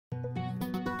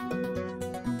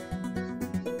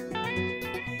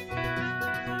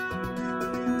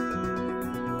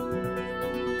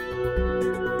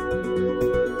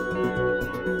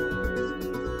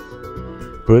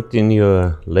Bert, in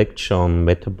your lecture on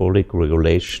metabolic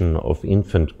regulation of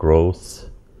infant growth,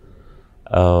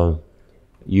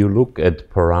 you look at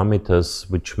parameters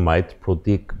which might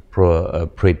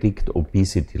predict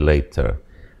obesity later.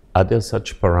 Are there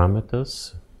such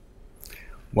parameters?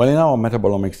 Well, in our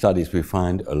metabolomic studies, we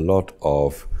find a lot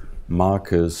of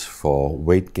markers for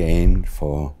weight gain,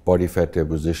 for body fat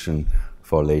deposition,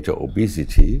 for later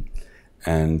obesity.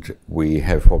 And we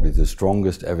have probably the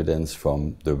strongest evidence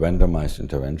from the randomized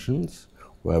interventions,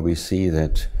 where we see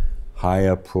that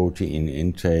higher protein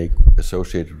intake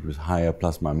associated with higher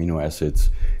plasma amino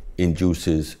acids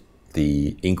induces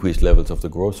the increased levels of the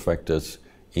growth factors,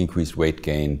 increased weight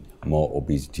gain, more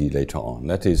obesity later on.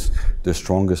 That is the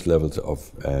strongest levels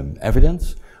of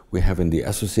evidence. We have in the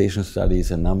association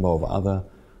studies a number of other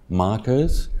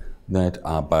markers that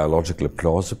are biologically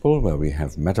plausible, where we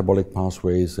have metabolic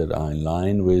pathways that are in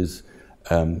line with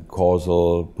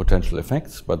causal potential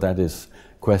effects, but that is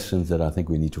questions that I think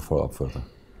we need to follow up further.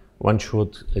 One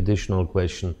short additional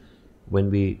question. When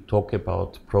we talk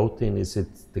about protein, is it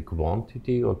the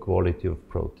quantity or quality of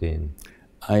protein?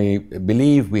 I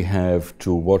believe we have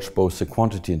to watch both the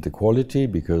quantity and the quality,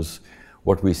 because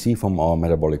what we see from our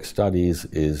metabolic studies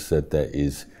is that there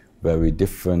is very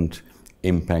different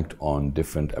impact on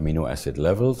different amino acid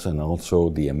levels, and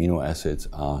also the amino acids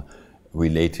are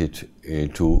related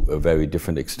to a very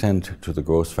different extent to the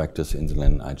growth factors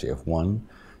insulin and IGF-1.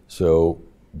 So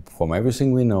from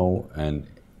everything we know, and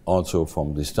also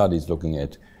from the studies looking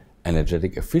at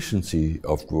energetic efficiency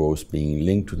of growth being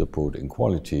linked to the protein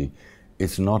quality,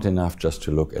 it's not enough just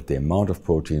to look at the amount of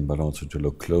protein, but also to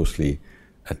look closely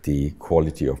at the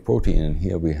quality of protein. And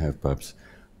here we have perhaps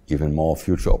even more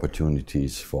future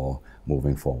opportunities for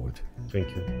moving forward. Thank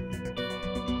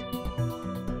you.